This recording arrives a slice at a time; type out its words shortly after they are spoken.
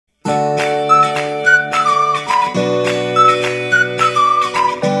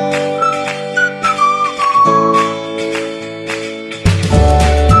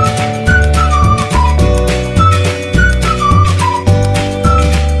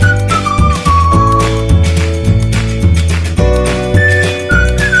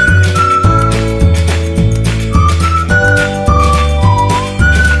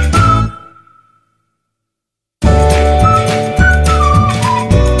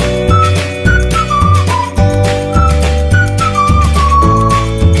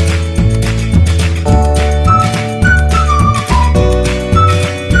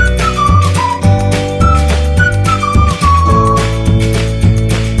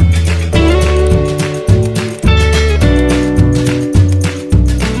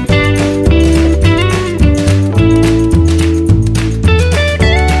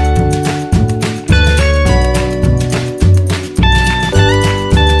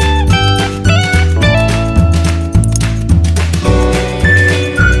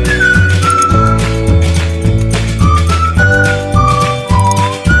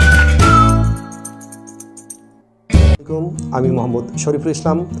মোহাম্মদ শরীফুল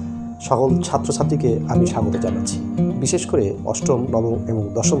ইসলাম সকল ছাত্রছাত্রীকে আমি স্বাগত জানাচ্ছি, বিশেষ করে অষ্টম, নবম এবং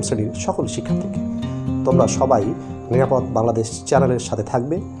দশম শ্রেণীর সকল শিক্ষার্থীকে। তোমরা সবাই নিরাপদ বাংলাদেশ চ্যানেলের সাথে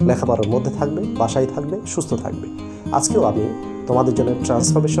থাকবে, লেখাপড়ার মধ্যে থাকবে, বাসায় থাকবে, সুস্থ থাকবে। আজকেও আমি তোমাদের জন্য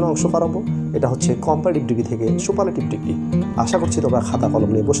ট্রান্সফরমেশন অংশ করাবো। এটা হচ্ছে কম্পারেটিভ ডিগ্রি থেকে সুপারলেটিভ ডিগ্রি। আশা করছি তোমরা খাতা কলম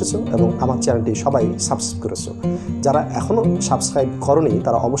নিয়ে বসেছো এবং আমার চ্যানেলটি সবাই সাবস্ক্রাইব করেছো। যারা এখনও সাবস্ক্রাইব করোনি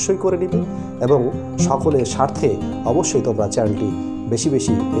তারা অবশ্যই করে নিবে এবং সকলের স্বার্থে অবশ্যই তোমরা চ্যানেলটি বেশি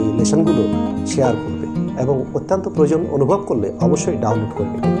বেশি এই লেসনগুলো শেয়ার করবে এবং অত্যন্ত প্রয়োজন অনুভব করলে অবশ্যই ডাউনলোড করে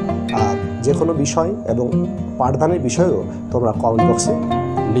নেবে। আর যে কোনো বিষয় এবং পাঠদানের বিষয়েও তোমরা কমেন্ট বক্সে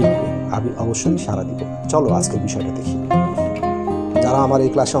লিখবে, আমি অবশ্যই সাড়া দিব। চলো আজকের বিষয়টা দেখি। যারা আমার এই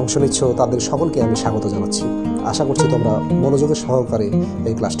ক্লাসে অংশ নিচ্ছ তাদের সকলকে আমি স্বাগত জানাচ্ছি। আশা করছি তোমরা মনোযোগের সহকারে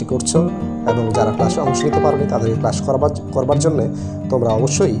এই ক্লাসটি করছো এবং যারা ক্লাসে অংশ নিতে পারবে তাদের এই ক্লাস করবার জন্য তোমরা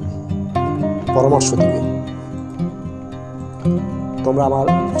অবশ্যই পরামর্শ দিবে। তোমরা আমার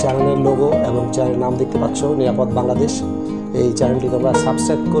চ্যানেলের লোগো এবং চ্যানেলের নাম দেখতে পাচ্ছ, নিরাপদ বাংলাদেশ। এই চ্যানেলটি তোমরা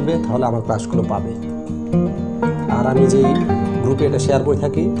সাবস্ক্রাইব করবে, তাহলে আমার ক্লাসগুলো পাবে। আর আমি যেই গ্রুপে এটা শেয়ার করে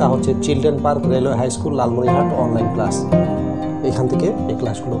থাকি তা হচ্ছে children park railway high school, Lalmonirhat online class. এখান থেকে এই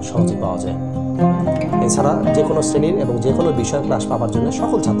ক্লাসগুলো সহজে পাওয়া যায়। এছাড়া যে কোনো শ্রেণীর এবং যে কোনো বিষয়ের ক্লাস পাওয়ার জন্য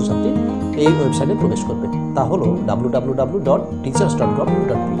সকল ছাত্রছাত্রী এই ওয়েবসাইটে প্রবেশ করবে। তা হলো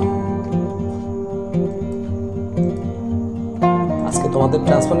www.teachers.gov.pd। আজকে তোমাদের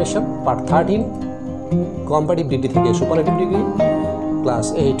ট্রান্সফরমেশন পার্ট 13, কম্পারেটিভ ডিগ্রি থেকে সুপারলেটিভ ডিগ্রি, ক্লাস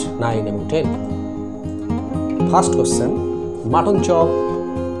 8, 9 এবং 10। First question, mutton chop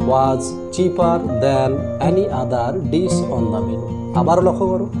was cheaper than any other dish on the menu। আবারও লক্ষ্য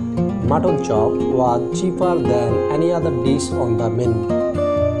করো, mutton chop was cheaper than any other dish on the menu।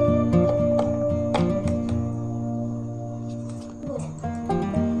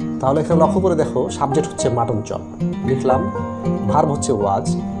 তাহলে এখানে লক্ষ্য করে দেখো, সাবজেক্ট হচ্ছে মাটন চপ, লিখলাম। ভার্ব হচ্ছে ওয়াজ,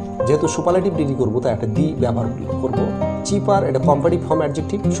 যেহেতু সুপারলেটিভ ডিগ্রি করবো তাই একটা দি ব্যবহার করবো। চিপার এটা comparative form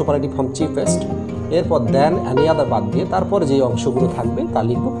adjective, superlative form cheapest. এরপর দেন অ্যানি আদার বাদ দিয়ে তারপরে যে অংশগুলো থাকবে তা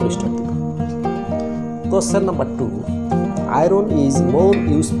লিখবো, পরিষ্কার দিব। Question number 2, iron is more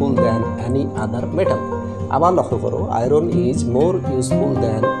useful than any other metal. আবার লক্ষ্য করো, iron is more useful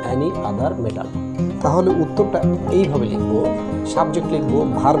than any other metal. তাহলে উত্তরটা এইভাবে লিখবো, সাবজেক্ট লিখবো,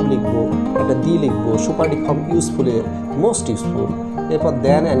 ভার্ব লিখবো, একটা দি লিখবো, সুপারলেটিভ ফর্ম ইউজফুলের মোস্ট ইউজফুল, এরপর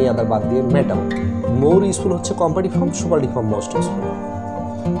দেন অ্যানি আদার বাদ দিয়ে মেটাল। মোর ইউজফুল হচ্ছে comparative form, superlative form most useful.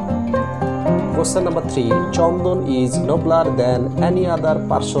 Question number 3, Chandan is nobler than any other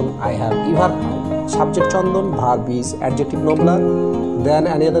person I have ever found। Subject Chandan, verb is adjective nobler, than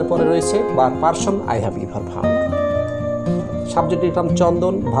any other পরে রয়েছে বা person I have ever found। Subject লিখলাম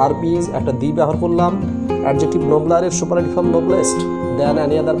চন্দন, verb is একটা দি ব্যবহার করলাম, adjective nobler এর superlative form noblest, than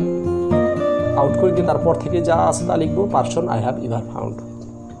any other out করে দিয়ে তারপর থেকে যা আছে তা লিখবো, person I have ever found।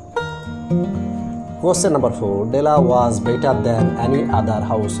 Question number 4, Della was better than any other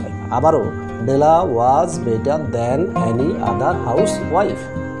housewife। আবারও Della was better than any other housewife।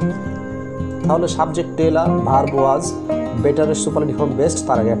 তাহলে subject Della, verb was, বেটারের superlative form best,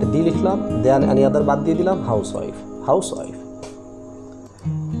 তার আগে একটা দি লিখলাম, দেন any other বাদ দিয়ে দিলাম, housewife.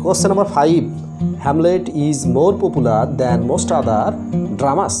 Question number 5, Hamlet is more popular than most other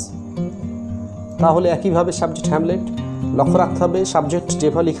dramas। তাহলে একইভাবে সাবজেক্ট হ্যামলেট, লক্ষ্য রাখতে হবে সাবজেক্ট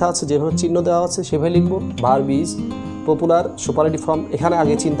যেভাবে লেখা আছে, যেভাবে চিহ্ন দেওয়া আছে সেভাবে লিখবো। Verb is popular, superlative form. এখানে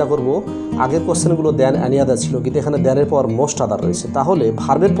আগে চিন্তা করব, আগের কোশ্চেনগুলো দেন অ্যানি আদার ছিল, কিন্তু এখানে দেনের পর মোস্ট আদার রয়েছে, তাহলে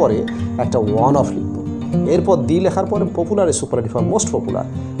ভার্বের পরে একটা ওয়ান অফ লিখব। এরপর দি লেখার পরে পপুলারের সুপারলেটিভ ফর্ম মোস্ট পপুলার,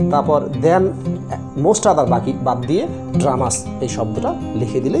 তারপর দেন মোস্ট আদার বাকি বাদ দিয়ে ড্রামাস এই শব্দটা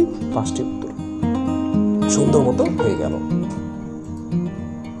লিখে দিলেই পাঁচটি উত্তর সুন্দর মতো হয়ে গেল।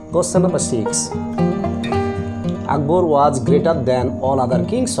 Question number 6, Akbar was greater than all other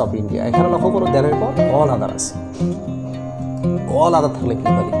Kings of India. এখানে লক্ষ্য করো, দেনের পর অল আদার আছে, অল আদার থাকলে কি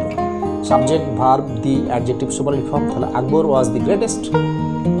লিখবো, সাবজেক্ট, ভার্ব, দি, অ্যাডজেক্টিভ, সুপারলেটিভ ফর্ম। তাহলে আকবর ওয়াজ দি গ্রেটেস্ট,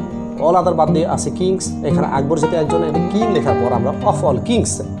 অল আদার বাদ দিয়ে আছে কিংস। এখানে আকবর যেতে একজন, এটা কিং লেখার পর আমরা অফ অল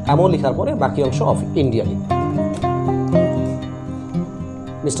কিংস এমন লেখার পরে বাকি অংশ অফ ইন্ডিয়া লিখব।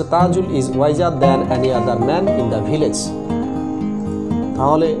 Mister Tajul is wiser than any other man in the village.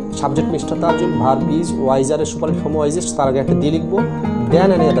 তাহলে subject mister Tajul, verb is, ওয়াইজারের superlative form wisest, তার আগে একটা দিয়ে লিখবো, দেন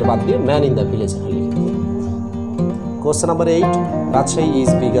এনি আদার বাদ দিয়ে ম্যান ইন দ্য ভিলেজ লিখব। Question number 8, Rajshahi is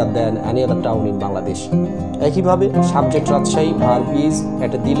bigger than any other town in Bangladesh. একইভাবে সাবজেক্ট রাজশাহী, ভার্ব ইজ,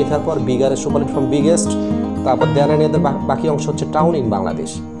 একটা দি লেখার পর বিগারের সুপারলেটিভ ফর্ম বিগেস্ট, তারপর দেন এনি আদার বাকি অংশ হচ্ছে town in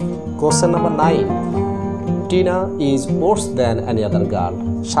Bangladesh. Question number 9, Tina is ওর্স than any other girl.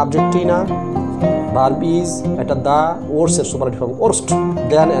 Subject Tina, verb is, একটা দা, ওর্সের superlative form worst,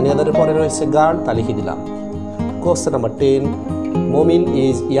 than any আদারের পরে রয়েছে গার্ল, তা লিখে দিলাম। Question number 10, Momin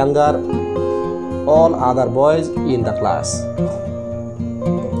is younger all other boys in the class.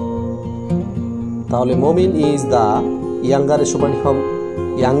 তাহলে মমিন is the younger superlative form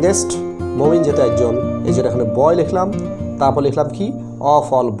youngest. মমিন যেটা একজন, এই জন্য এখানে বয় লিখলাম, তারপর লিখলাম কি of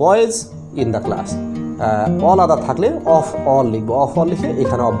all boys in the class. All other থাকলে অফ অল লিখবো, অফ অল লিখে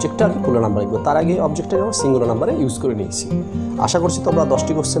এখানে অবজেক্টটা প্লুরাল নাম্বার লিখবো। তার আগে অবজেক্টটা আমরা সিঙ্গুলার নাম্বারে ইউজ করে নিয়েছি। আশা করছি তোমরা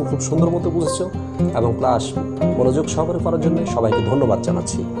 10টি কোশ্চেন খুব সুন্দর মতো বুঝেছো এবং ক্লাস মনোযোগ সহকারে করার জন্য সবাইকে ধন্যবাদ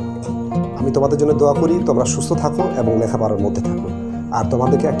জানাচ্ছি। আমি তোমাদের জন্য দোয়া করি তোমরা সুস্থ থাকো এবং লেখাপড়ার মধ্যে থাকো। আর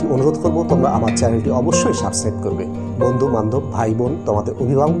তোমাদেরকে একটি অনুরোধ করব, তোমরা আমার চ্যানেলটি অবশ্যই সাবস্ক্রাইব করবে। বন্ধু বান্ধব ভাই বোন তোমাদের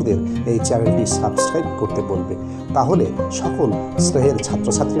অভিভাবকদের এই চ্যানেলটি সাবস্ক্রাইব করতে বলবে। তাহলে সকল স্নেহের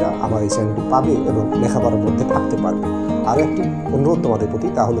ছাত্রছাত্রীরা আমার এই চ্যানেলটি পাবে এবং লেখাপড়ার মধ্যে থাকতে পারবে। আর একটি অনুরোধ তোমাদের প্রতি,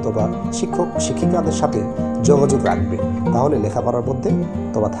 তাহলে তোমরা শিক্ষক শিক্ষিকাদের সাথে যোগাযোগ রাখবে, তাহলে লেখাপড়ার মধ্যে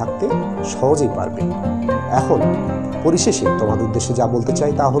তোমরা থাকতে সহজেই পারবে। এখন পরিশেষে তোমাদের উদ্দেশ্যে যা বলতে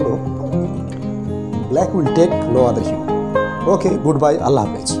চাই তা হলো, black will take no other hue. Okay, good bye, আল্লাহ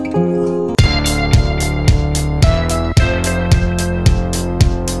হাফেজ।